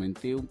 como te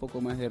comenté, un poco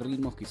más de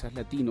ritmos quizás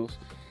latinos,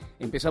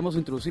 empezamos a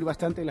introducir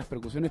bastante las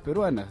percusiones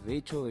peruanas. De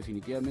hecho,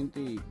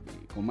 definitivamente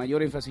con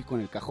mayor énfasis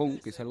con el cajón,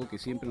 que es algo que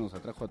siempre nos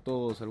atrajo a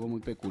todos, algo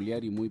muy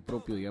peculiar y muy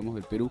propio, digamos,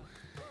 del Perú.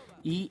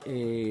 Y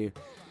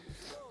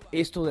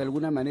esto de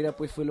alguna manera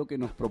pues fue lo que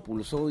nos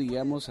propulsó,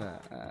 digamos,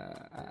 a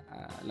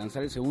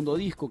lanzar el segundo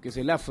disco, que es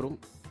el Afro,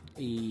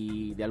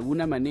 y de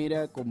alguna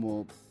manera,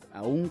 como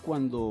aun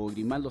cuando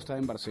Grimaldo estaba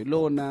en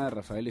Barcelona,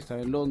 Rafael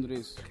estaba en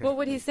Londres. Well,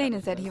 what he's saying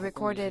is that he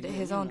recorded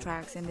his own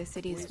tracks in the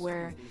cities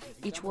where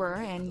each were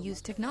and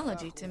used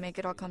technology to make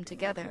it all come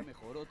together.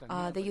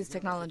 They used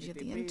technology of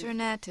the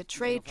internet to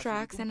trade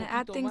tracks and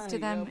add things to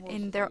them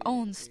in their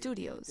own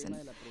studios. And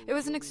it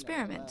was an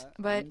experiment,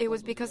 but it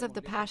was because of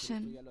the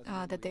passion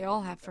that they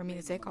all have for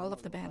music, all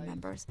of the band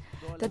members,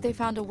 that they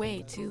found a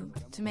way to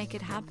make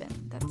it happen.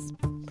 That's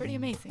pretty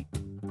amazing.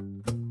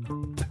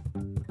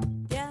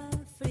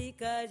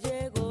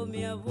 Llegó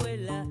mi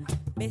abuela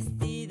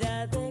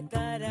vestida de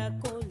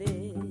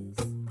caracoles,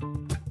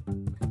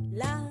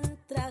 la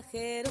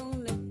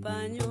trajeron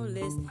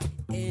españoles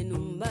en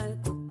un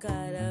barco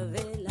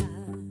carabela.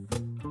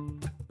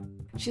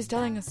 She's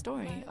telling a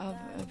story of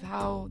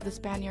how the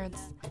Spaniards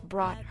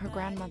brought her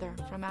grandmother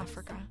from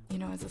Africa,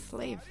 as a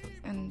slave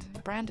and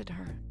branded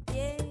her.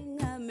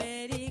 en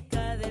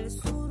América del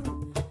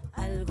Sur,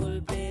 al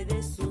golpe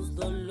de sus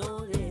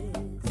dolores,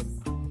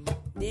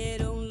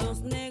 dieron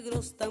los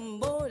negros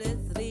tambores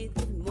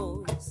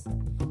ritmos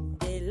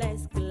de la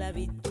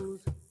esclavitud.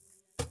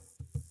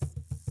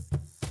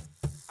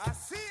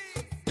 Así.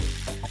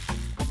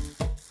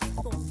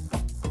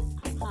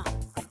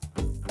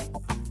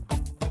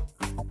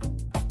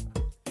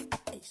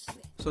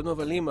 So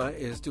Nova Lima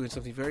is doing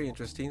something very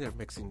interesting. They're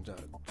mixing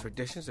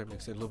traditions. They're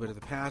mixing a little bit of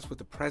the past with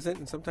the present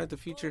and sometimes the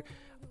future,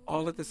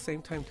 all at the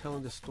same time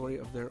telling the story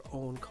of their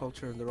own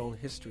culture and their own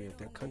history of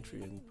their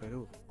country in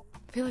Peru.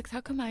 Felix,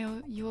 how come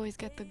you always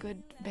get the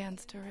good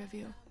bands to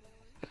review?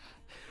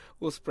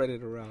 We'll spread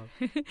it around.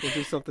 We'll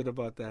do something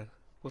about that.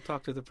 We'll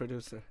talk to the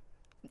producer.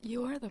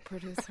 You are the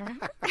producer.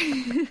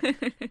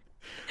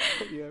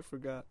 Yeah, I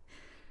forgot.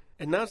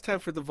 And now it's time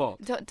for the vault.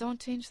 Don't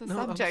change the No,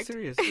 subject. I'm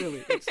serious,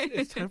 really.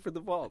 It's time for the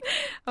vault.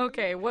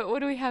 Okay, what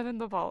do we have in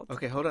the vault?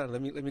 Okay, hold on.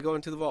 Let me go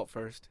into the vault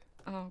first.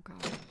 Oh,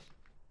 God.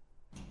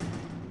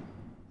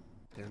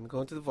 Let me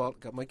go into the vault.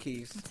 Got my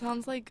keys. It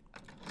sounds like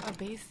a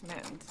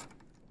basement.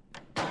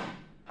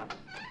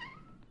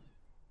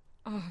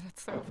 Oh,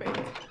 that's so fake.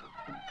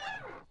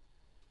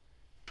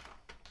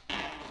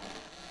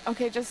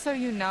 Okay, just so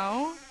you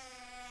know,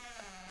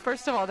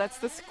 first of all, that's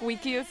the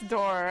squeakiest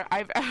door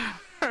I've ever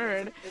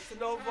heard. It's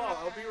an old vault.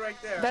 I'll be right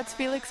there. That's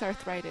Felix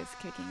arthritis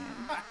kicking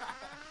in.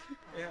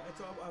 Yeah,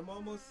 I'm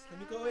almost. Let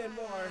me go in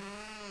more.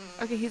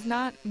 Okay, he's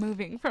not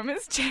moving from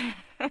his chair.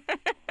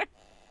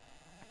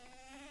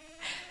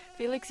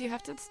 Felix, you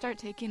have to start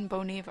taking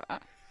Boniva.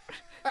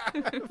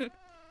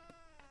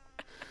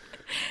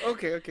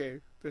 Okay.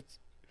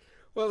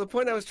 Well, the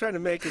point I was trying to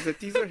make is that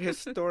these are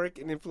historic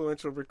and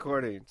influential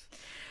recordings.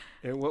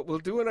 And what we'll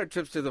do in our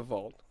trips to the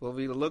vault will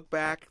be to look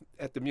back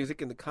at the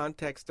music in the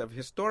context of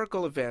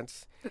historical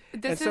events.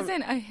 This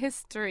isn't a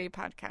history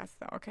podcast,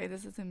 though, okay?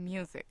 This is a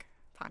music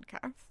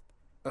podcast.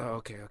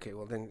 Oh, okay.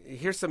 Well, then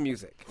here's some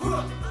music.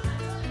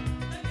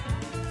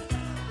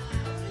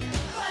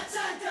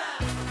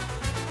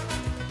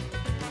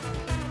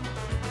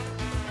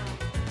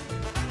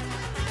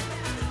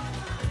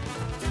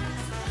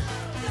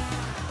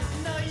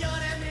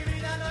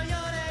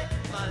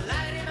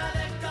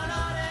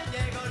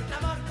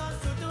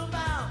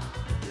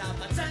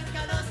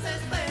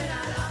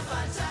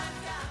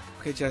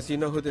 Okay, Jess, you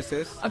know who this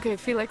is? Okay,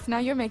 Felix, now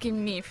you're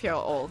making me feel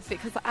old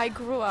because I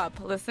grew up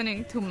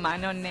listening to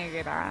Mano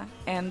Negra,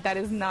 and that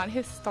is not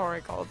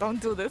historical. Don't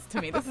do this to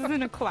me. This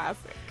isn't a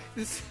classic.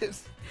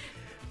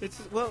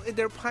 Well,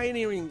 they're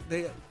pioneering.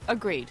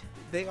 Agreed.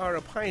 They are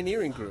a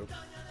pioneering group.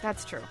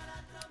 That's true.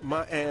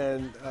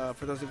 And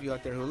for those of you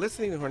out there who are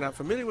listening who are not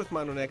familiar with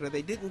Mano Negra,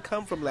 they didn't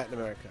come from Latin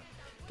America.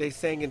 They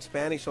sang in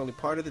Spanish only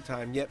part of the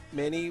time, yet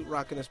many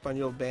rock and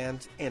Espanol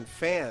bands and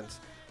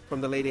fans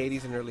from the late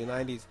 80s and early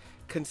 90s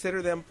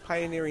consider them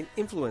pioneering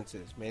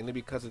influences, mainly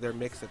because of their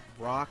mix of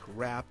rock,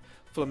 rap,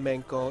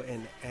 flamenco,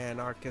 and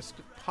anarchist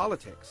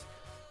politics.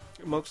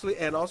 Mostly,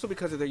 and also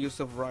because of their use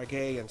of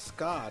reggae and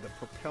ska to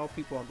propel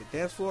people on the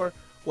dance floor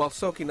while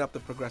soaking up the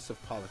progressive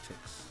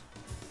politics.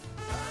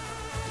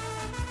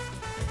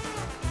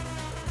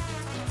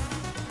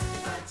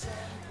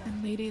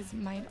 And ladies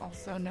might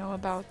also know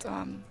about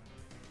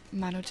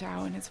Manu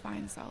Chao and his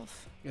fine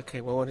self.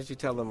 Okay, well, why don't you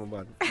tell them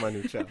about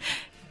Manu Chao?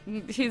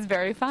 He's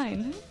very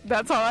fine.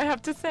 That's all I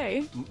have to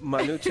say.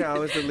 Manu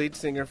Chao is the lead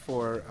singer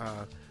for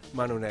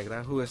Mano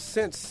Negra, who has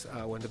since,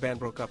 when the band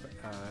broke up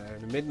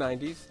in the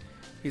mid-90s,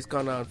 he's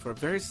gone on for a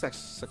very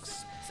sexy,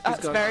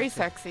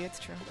 it's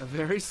true. A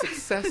very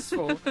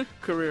successful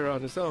career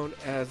on his own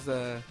as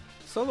a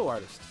solo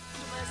artist.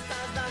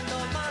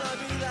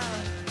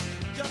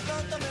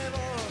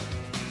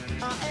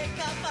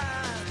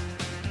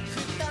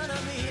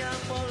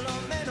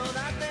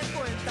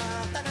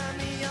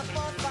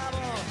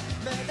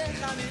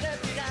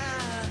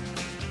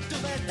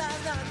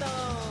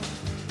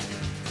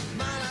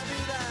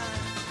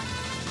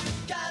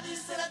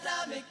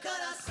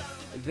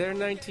 Their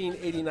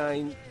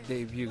 1989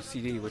 debut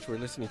CD, which we're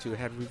listening to,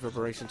 had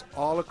reverberations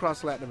all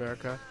across Latin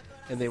America,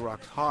 and they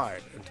rocked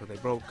hard until they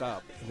broke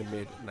up in the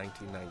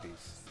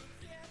mid-1990s.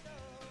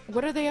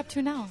 What are they up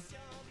to now?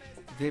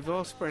 They've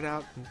all spread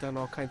out and done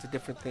all kinds of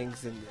different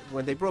things, and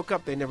when they broke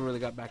up, they never really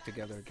got back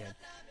together again.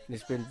 And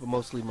it's been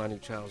mostly Manu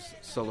Chao's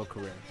solo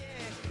career.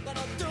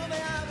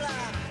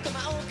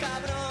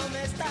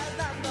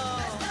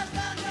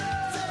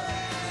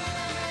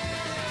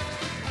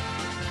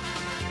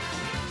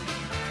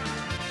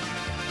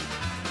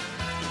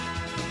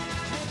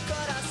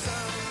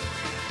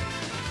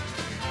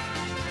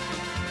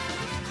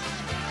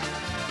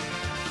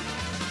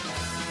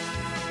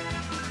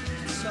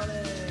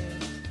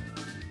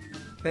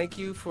 Thank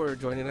you for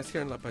joining us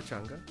here in La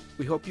Pachanga.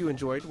 We hope you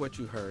enjoyed what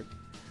you heard.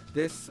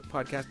 This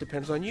podcast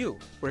depends on you.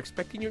 We're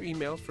expecting your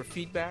emails for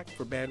feedback,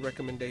 for band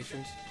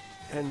recommendations,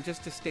 and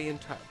just to stay in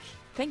touch.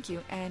 Thank you,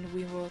 and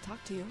we will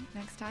talk to you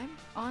next time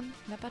on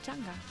La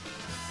Pachanga.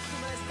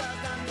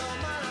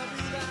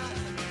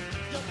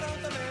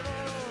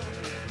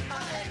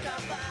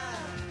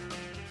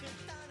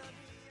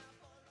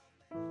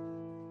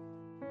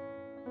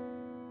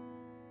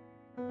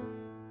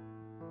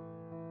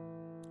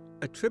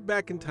 A trip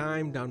back in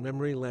time down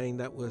memory lane.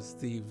 That was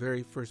the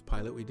very first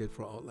pilot we did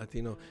for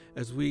Alt.Latino.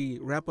 As we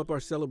wrap up our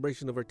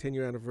celebration of our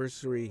 10-year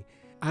anniversary,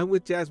 I'm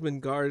with Jasmine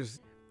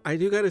Gars. I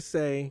do got to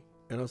say,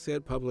 and I'll say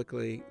it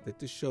publicly, that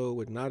this show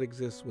would not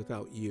exist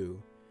without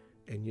you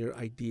and your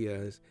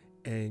ideas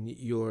and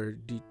your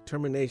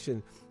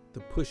determination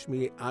to push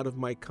me out of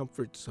my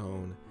comfort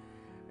zone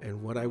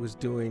and what I was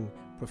doing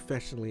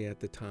professionally at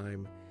the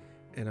time.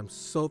 And I'm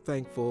so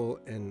thankful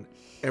and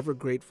ever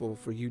grateful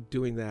for you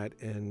doing that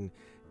and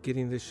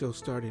getting this show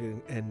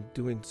started and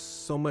doing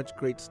so much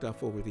great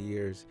stuff over the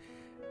years.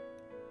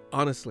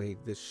 Honestly,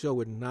 this show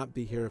would not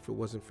be here if it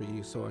wasn't for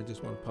you. So I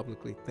just want to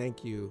publicly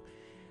thank you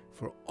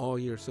for all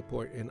your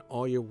support and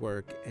all your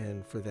work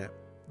and for that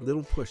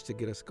little push to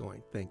get us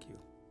going. Thank you.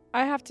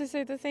 I have to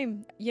say the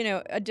same. You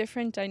know, a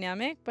different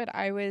dynamic, but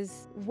I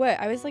was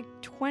like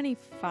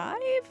 25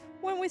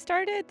 when we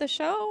started the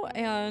show,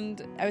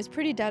 and I was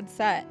pretty dead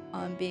set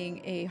on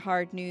being a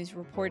hard news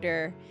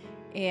reporter.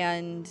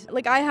 And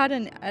like, I had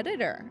an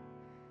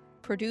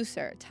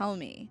producer tell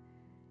me,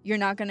 you're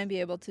not going to be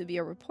able to be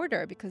a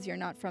reporter because you're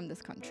not from this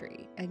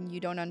country and you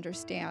don't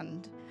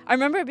understand. I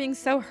remember being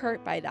so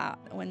hurt by that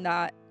when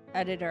that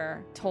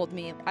editor told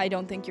me, I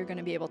don't think you're going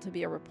to be able to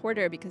be a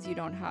reporter because you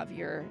don't have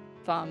your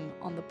thumb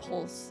on the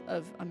pulse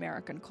of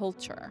American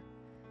culture.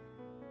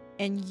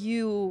 And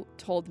you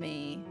told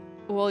me,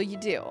 well, you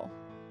do.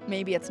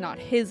 Maybe it's not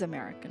his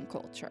American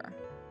culture,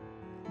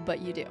 but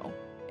you do.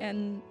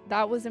 And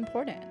that was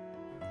important.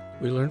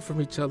 We learned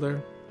from each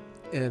other,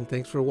 and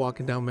thanks for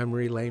walking down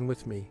memory lane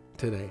with me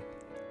today.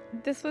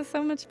 This was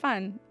so much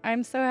fun.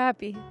 I'm so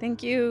happy.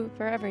 Thank you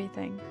for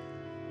everything.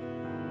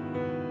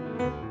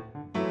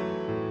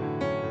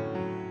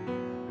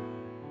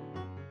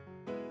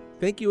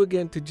 Thank you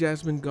again to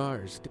Jasmine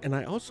Gars. And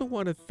I also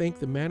want to thank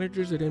the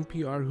managers at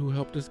NPR who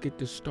helped us get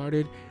this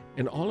started,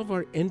 and all of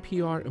our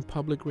NPR and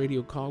public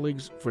radio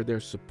colleagues for their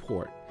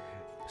support.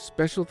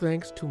 Special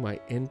thanks to my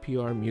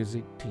NPR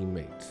music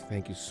teammates.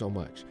 Thank you so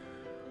much.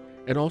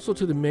 And also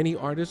to the many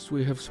artists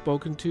we have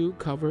spoken to,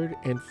 covered,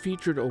 and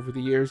featured over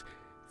the years.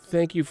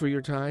 Thank you for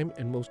your time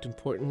and, most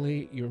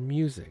importantly, your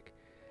music.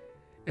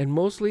 And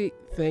mostly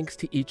thanks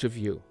to each of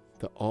you,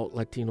 the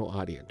Alt-Latino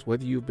audience.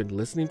 Whether you've been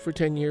listening for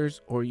 10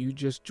 years or you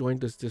just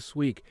joined us this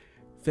week,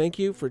 thank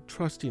you for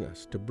trusting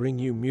us to bring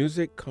you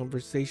music,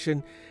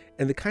 conversation,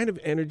 and the kind of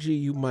energy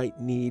you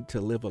might need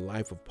to live a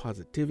life of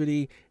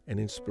positivity and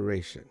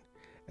inspiration,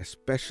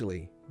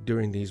 especially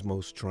during these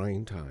most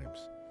trying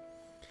times.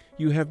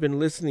 You have been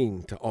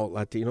listening to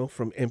Alt-Latino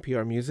from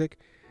NPR Music.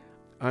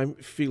 I'm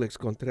Felix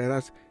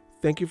Contreras.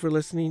 Thank you for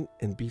listening,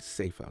 and be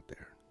safe out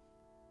there.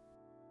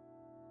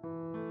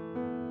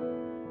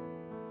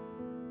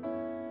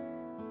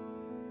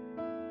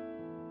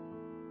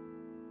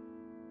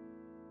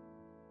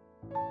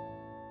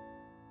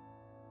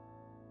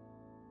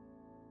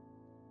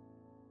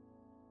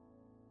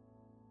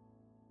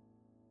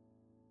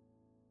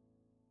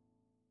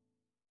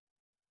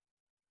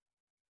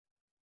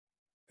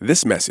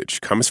 This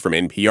message comes from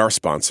NPR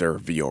sponsor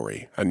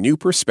Vuori, a new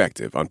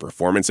perspective on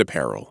performance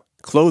apparel.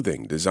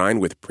 Clothing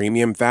designed with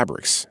premium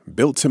fabrics,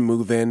 built to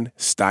move in,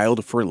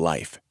 styled for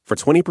life. For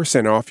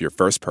 20% off your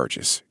first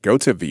purchase, go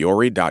to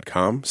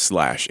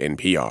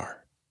vuori.com/NPR.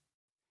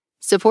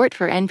 Support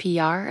for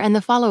NPR and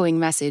the following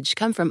message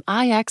come from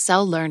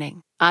IXL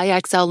Learning.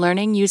 IXL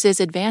Learning uses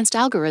advanced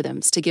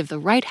algorithms to give the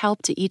right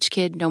help to each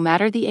kid no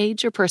matter the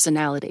age or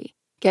personality.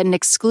 Get an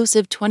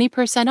exclusive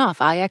 20% off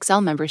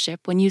IXL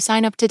membership when you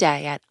sign up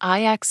today at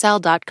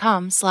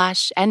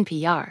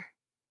IXL.com/NPR.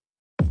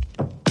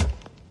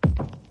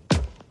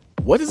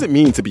 What does it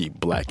mean to be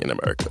Black in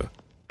America?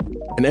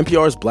 In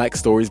NPR's Black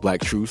Stories,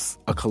 Black Truths,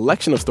 a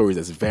collection of stories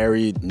as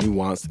varied,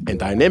 nuanced, and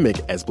dynamic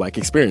as Black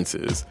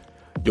experiences,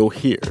 you'll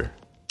hear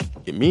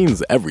it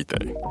means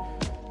everything.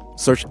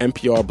 Search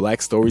NPR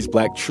Black Stories,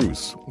 Black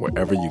Truths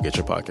wherever you get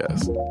your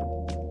podcasts.